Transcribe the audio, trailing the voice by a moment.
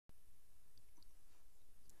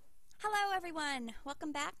everyone!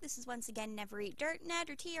 Welcome back. This is once again Never Eat Dirt, Ned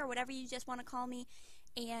or T or whatever you just want to call me.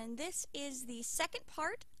 And this is the second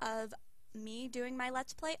part of me doing my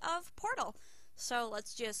Let's Play of Portal. So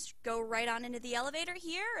let's just go right on into the elevator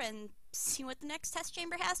here and see what the next test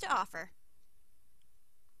chamber has to offer.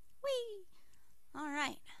 Whee!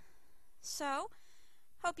 Alright. So,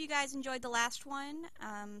 hope you guys enjoyed the last one.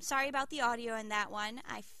 Sorry about the audio in that one.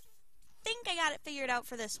 I think I got it figured out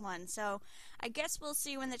for this one, so I guess we'll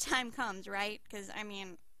see when the time comes, right? Because, I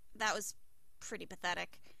mean, that was pretty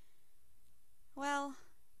pathetic. Well,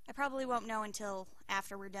 I probably won't know until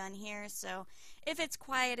after we're done here, so if it's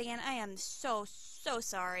quiet again, I am so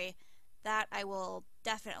sorry. That I will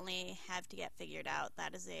definitely have to get figured out.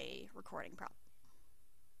 That is a recording problem.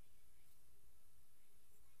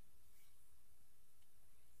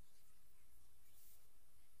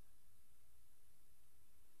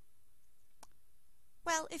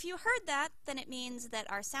 Well, if you heard that, then it means that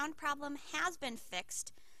our sound problem has been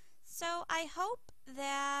fixed. So I hope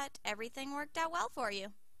that everything worked out well for you.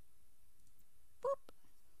 Boop.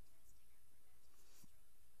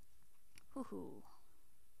 Hoo-hoo.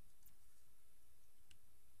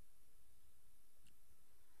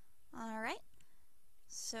 Alright.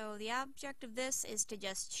 So the object of this is to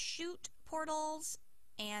just shoot portals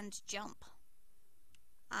and jump.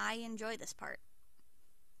 I enjoy this part.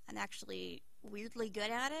 I'm actually weirdly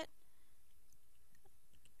good at it.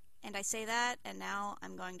 And I say that, and now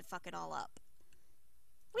I'm going to fuck it all up.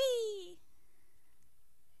 Whee!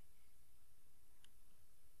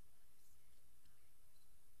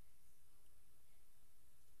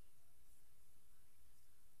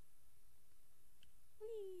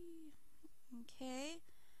 Whee! Okay.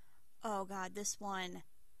 Oh god, this one.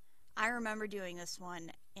 I remember doing this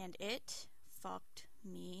one, and it fucked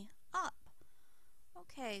me up.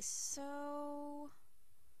 Okay, so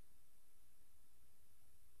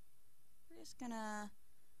we're just gonna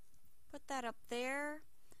put that up there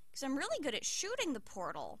because I'm really good at shooting the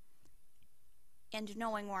portal and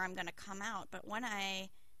knowing where I'm gonna come out, but when I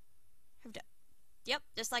have to, yep,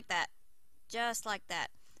 just like that,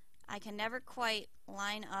 I can never quite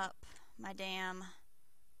line up my damn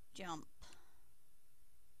jump.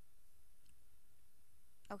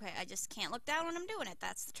 Okay, I just can't look down when I'm doing it.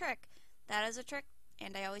 That's the trick. That is a trick,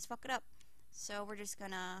 and I always fuck it up. So we're just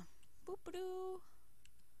gonna boop-a-doo,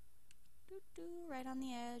 doo-doo, right on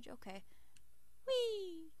the edge. Okay.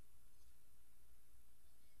 Whee!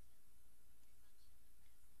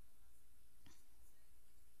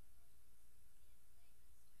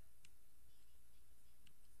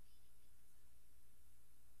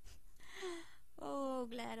 Oh,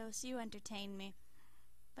 GLaDOS, you entertain me.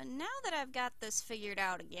 But now that I've got this figured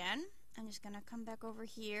out again, I'm just gonna come back over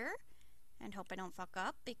here and hope I don't fuck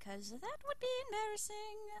up, because that would be embarrassing.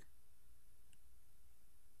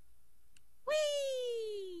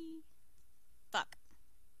 Whee! Fuck.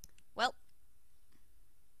 Well,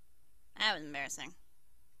 that was embarrassing.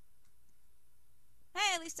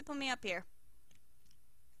 Hey, at least it put me up here.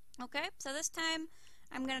 Okay, so this time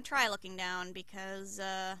I'm gonna try looking down, because,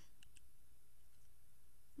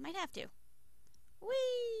 might have to.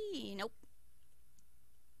 Whee! Nope.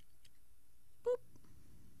 Boop.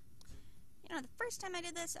 You know, the first time I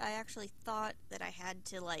did this, I actually thought that I had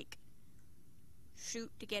to, like,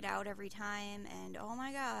 shoot to get out every time, and oh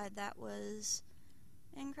my god, that was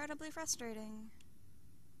incredibly frustrating.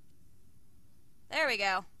 There we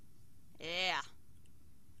go. Yeah.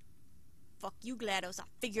 Fuck you, GLaDOS, I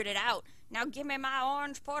figured it out. Now give me my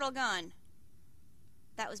orange portal gun.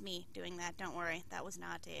 That was me doing that, don't worry. That was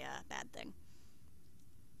not a bad thing.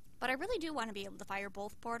 But I really do want to be able to fire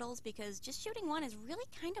both portals, because just shooting one is really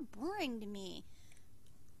kind of boring to me.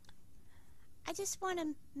 I just want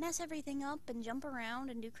to mess everything up and jump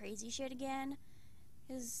around and do crazy shit again.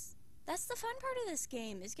 Because that's the fun part of this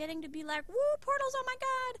game, is getting to be like, woo, portals, oh my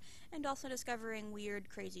god! And also discovering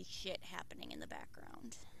weird, crazy shit happening in the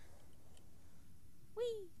background.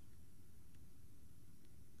 Whee!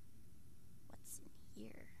 What's in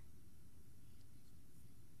here?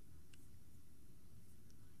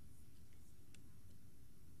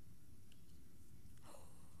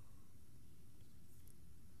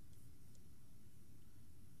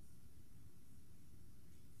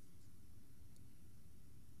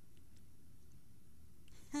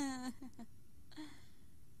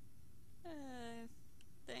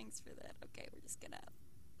 Thanks for that. Okay, we're just gonna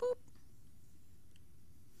boop.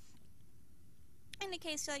 In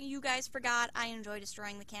case you guys forgot, I enjoy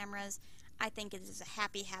destroying the cameras. I think it is a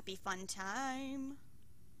happy, fun time.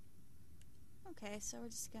 Okay, so we're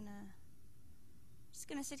just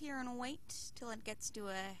gonna sit here and wait till it gets to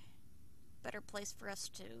a better place for us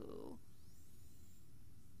to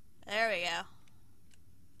There we go.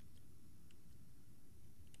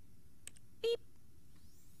 Beep.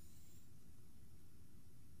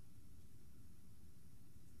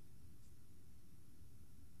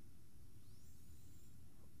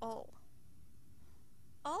 Oh.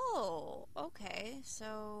 Oh, okay,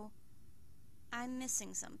 so I'm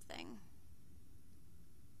missing something.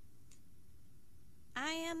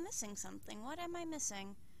 I am missing something. What am I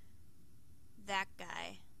missing? That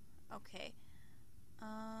guy. Okay.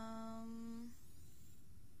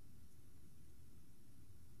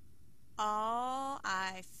 Oh,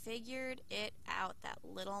 I figured it out, that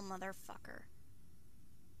little motherfucker.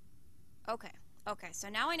 Okay. Okay, so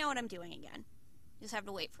now I know what I'm doing again. Just have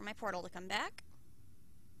to wait for my portal to come back.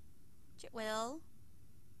 Which it will.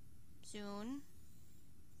 Soon.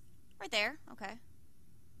 Right there. Okay.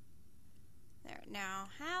 There. Now,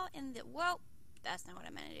 how in the... Whoa! That's not what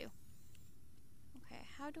I meant to do. Okay,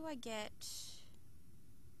 how do I get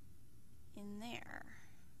in there?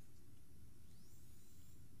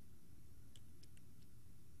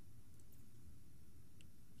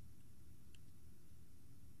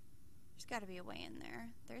 There's got to be a way in there.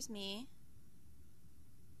 There's me.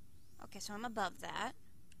 Okay, so I'm above that.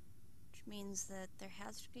 Which means that there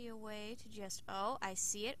has to be a way to just... Oh, I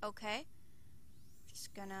see it. Okay.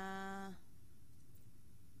 Just gonna...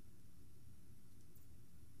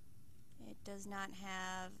 It does not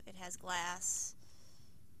have... It has glass.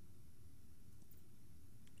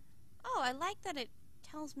 Oh, I like that it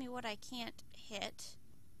tells me what I can't hit.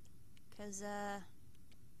 Because,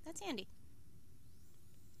 that's handy.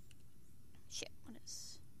 Shit, what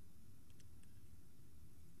is...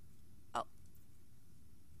 Oh.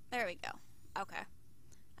 There we go. Okay.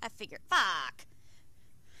 I figured... Fuck!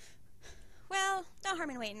 Well, no harm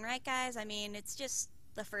in waiting, right, guys? I mean, it's just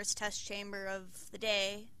the first test chamber of the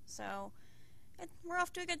day, so we're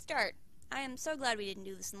off to a good start. I am so glad we didn't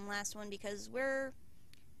do this in the last one, because we're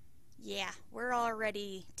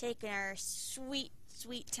already taking our sweet,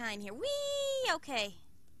 sweet time here. Whee! Okay.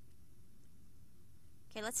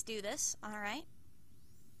 Okay, let's do this. Alright.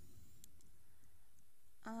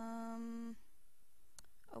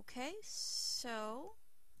 Okay, so...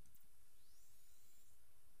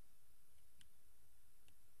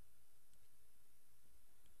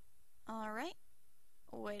 Alright.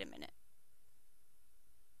 Wait a minute.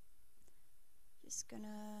 Just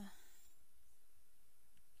gonna...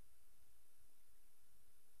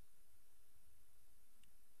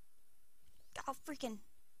 Oh, freaking...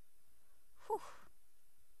 Whew.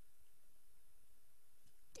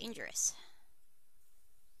 Dangerous.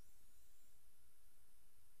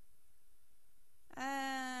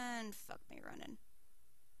 And fuck me running.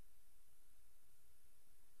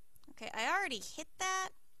 Okay, I already hit that.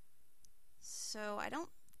 So I don't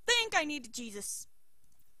think I need to... Jesus.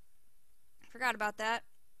 Forgot about that.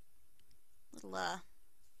 Little,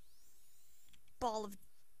 ball of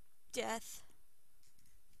death.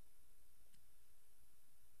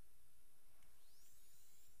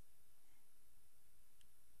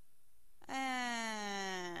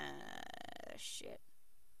 Shit.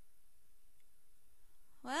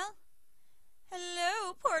 Well,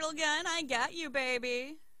 hello, portal gun. I got you,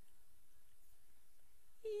 baby.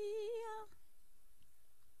 Yeah.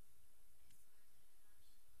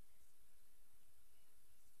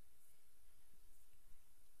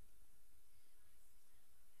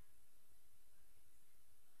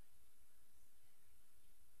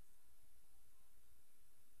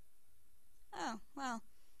 Oh, well,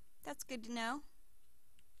 that's good to know.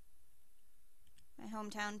 My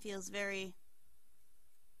hometown feels very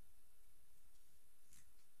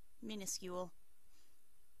minuscule.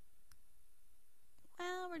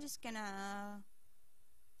 Well, we're just gonna...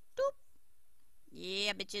 Doop!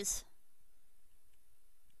 Yeah, bitches.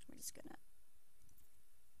 We're just gonna...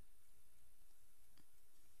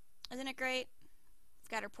 Isn't it great?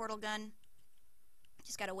 We've got our portal gun.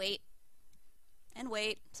 Just gotta wait. And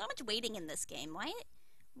wait. So much waiting in this game. Why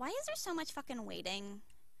is there so much fucking waiting?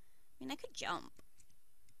 I mean, I could jump.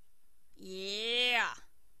 Yeah!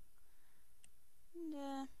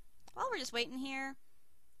 And, while we're just waiting here,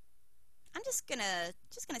 I'm just gonna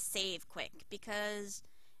save quick, because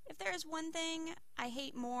if there's one thing I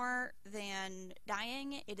hate more than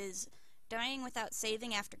dying, it is dying without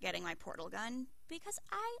saving after getting my portal gun, because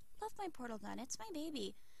I love my portal gun. It's my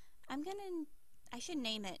baby. I should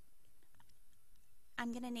name it.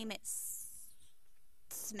 I'm gonna name it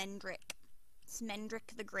Smendrick.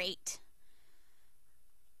 Smendrick the Great.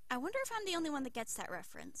 I wonder if I'm the only one that gets that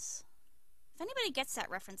reference. If anybody gets that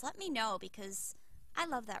reference, let me know, because I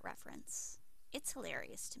love that reference. It's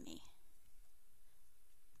hilarious to me.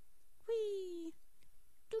 Whee!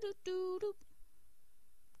 Doo doo doo doo.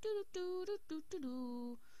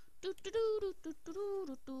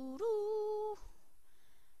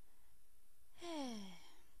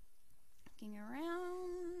 Looking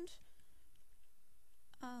around.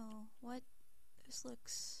 Oh, what? This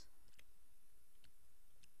looks...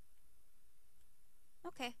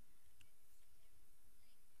 Okay.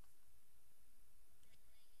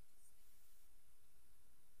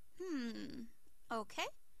 Okay.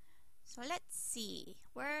 So let's see.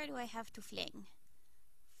 Where do I have to fling?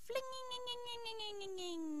 Flinging.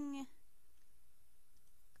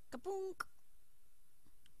 Kaboonk.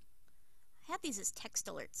 I had these as text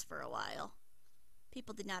alerts for a while.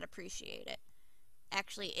 People did not appreciate it.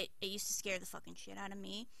 Actually, it used to scare the fucking shit out of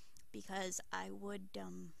me because I would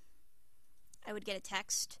get a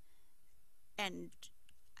text and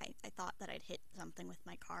I thought that I'd hit something with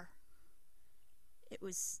my car. It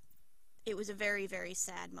was a very, very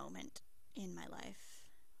sad moment in my life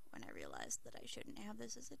when I realized that I shouldn't have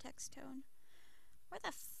this as a text tone. Where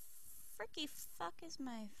the fricky fuck is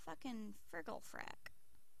my fucking Fergal frack?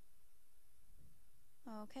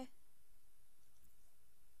 Okay.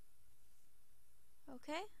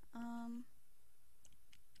 Okay,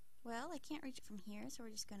 well, I can't reach it from here, so we're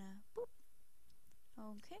just gonna boop.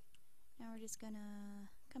 Okay, now we're just gonna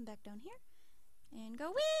come back down here and go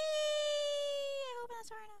whee! I hope that's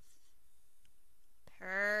far enough.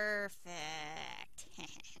 Perfect.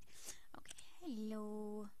 Okay,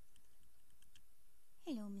 hello.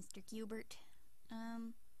 Hello, Mr. Gilbert.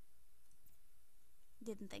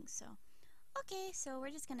 Didn't think so. Okay, so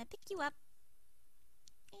we're just gonna pick you up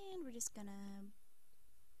and we're just gonna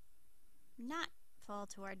not fall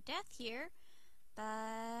to our death here by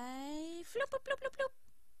floop, bloop, bloop, bloop, bloop.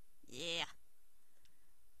 Yeah.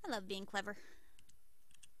 I love being clever.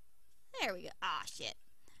 There we go. Ah, shit.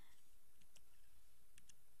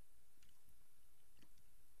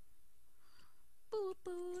 Boo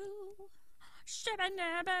boo.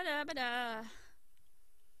 Shabba-dabba-dabba-da.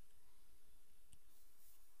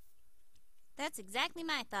 That's exactly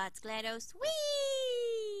my thoughts, GLaDOS.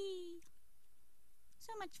 Whee!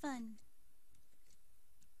 So much fun.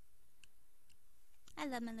 I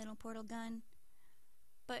love my little portal gun.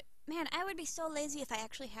 But, man, I would be so lazy if I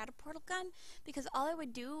actually had a portal gun, because all I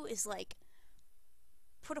would do is, like,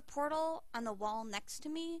 put a portal on the wall next to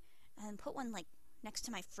me, and put one, like, next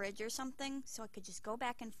to my fridge or something, so I could just go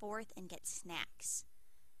back and forth and get snacks.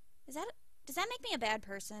 Does that make me a bad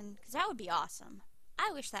person? Because that would be awesome.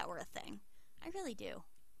 I wish that were a thing. I really do.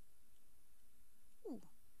 Ooh.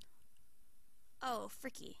 Oh,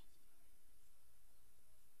 fricky.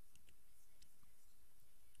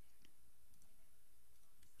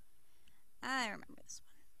 I remember this one.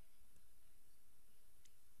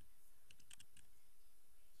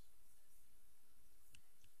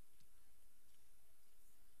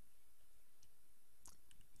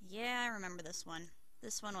 Yeah, I remember this one.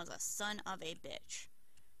 This one was a son of a bitch.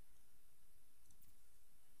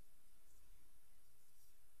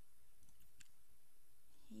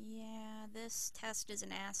 Yeah, this test is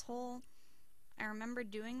an asshole. I remember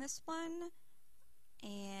doing this one,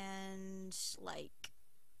 and, like,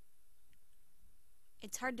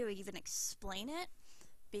 it's hard to even explain it,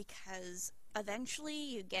 because eventually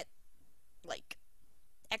you get, like,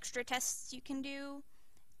 extra tests you can do,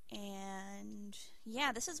 and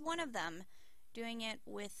yeah, this is one of them. Doing it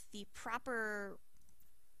with the proper,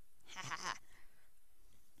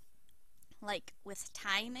 like, with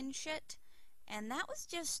time and shit, and that was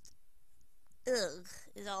just, ugh,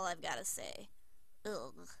 is all I've gotta say.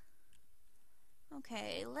 Ugh.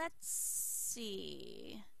 Okay, let's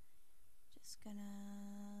see. Just gonna...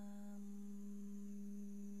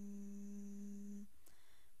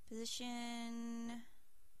 position...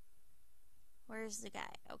 Where's the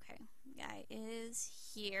guy? Okay, the guy is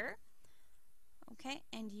here. Okay,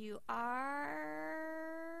 and you are...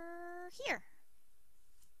 here.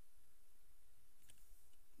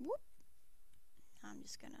 Whoop. I'm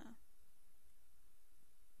just gonna...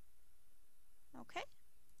 Okay.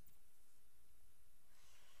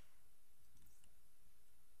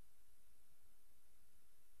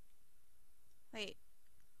 Wait.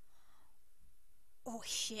 Oh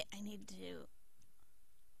shit, I need to...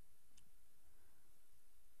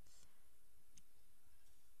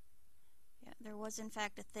 Yeah, there was in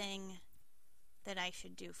fact a thing that I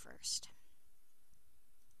should do first.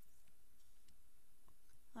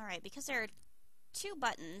 Alright, because there are 2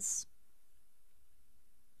 buttons,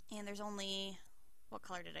 and there's only... What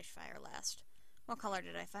color did I fire last? What color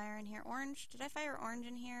did I fire in here? Orange? Did I fire orange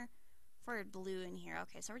in here? Fired blue in here.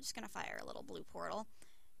 Okay, so we're just gonna fire a little blue portal.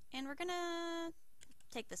 And we're gonna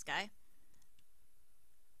take this guy.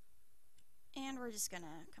 And we're just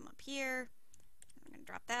gonna come up here. I'm gonna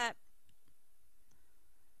drop that.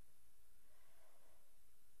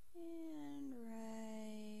 And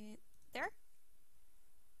right there.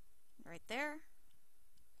 Right there.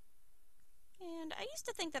 And I used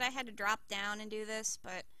to think that I had to drop down and do this,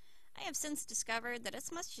 but I have since discovered that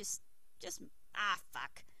it's much just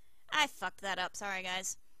fuck. I fucked that up. Sorry,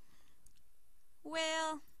 guys.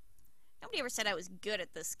 Well, nobody ever said I was good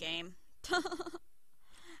at this game.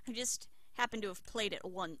 I just happened to have played it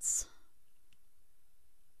once.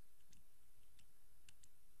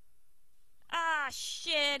 Ah,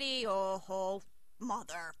 shitty. Oh,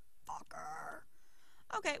 motherfucker.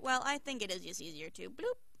 Okay, well, I think it is just easier to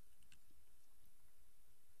bloop.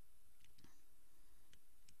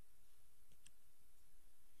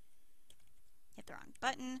 Hit the wrong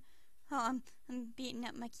button. Oh, I'm beating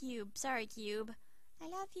up my cube. Sorry, cube. I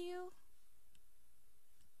love you.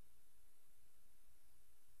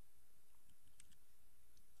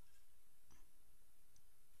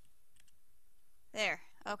 There.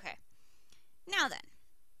 Okay. Now then,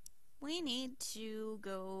 we need to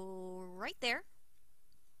go right there.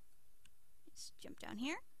 Let's jump down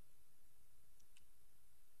here.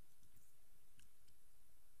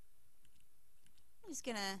 I'm just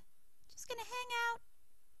gonna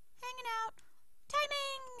hanging out.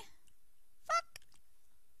 Timing! Fuck!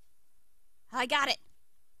 I got it!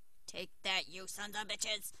 Take that, you sons of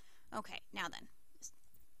bitches! Okay, now then. Just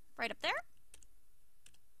right up there.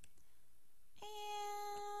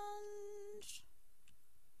 And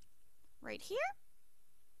right here.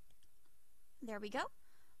 There we go.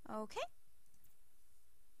 Okay.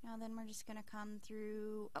 Now then we're just gonna come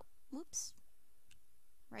through, oh, whoops.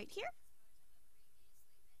 Right here.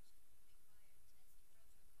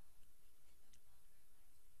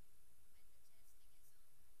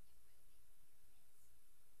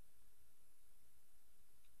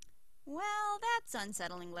 Well, that's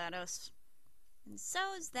unsettling, GLaDOS. And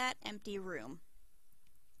so is that empty room.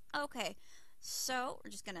 Okay, so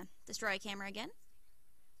we're just gonna destroy a camera again.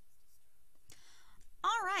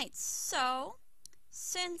 Alright, so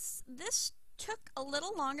since this took a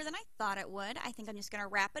little longer than I thought it would, I think I'm just gonna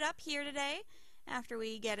wrap it up here today after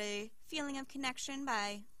we get a feeling of connection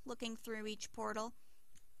by looking through each portal.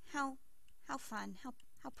 How fun, how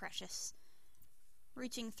precious.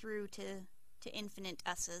 Reaching through to infinite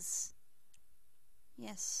us's.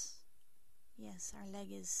 Yes, our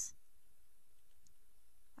leg is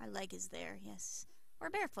there, yes. We're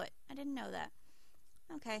barefoot. I didn't know that.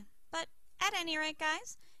 Okay, but at any rate,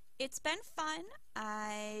 guys, it's been fun.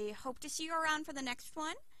 I hope to see you around for the next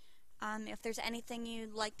one. If there's anything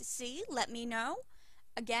you'd like to see, let me know.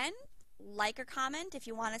 Again, like or comment if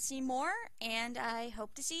you want to see more, and I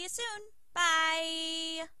hope to see you soon.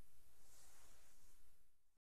 Bye!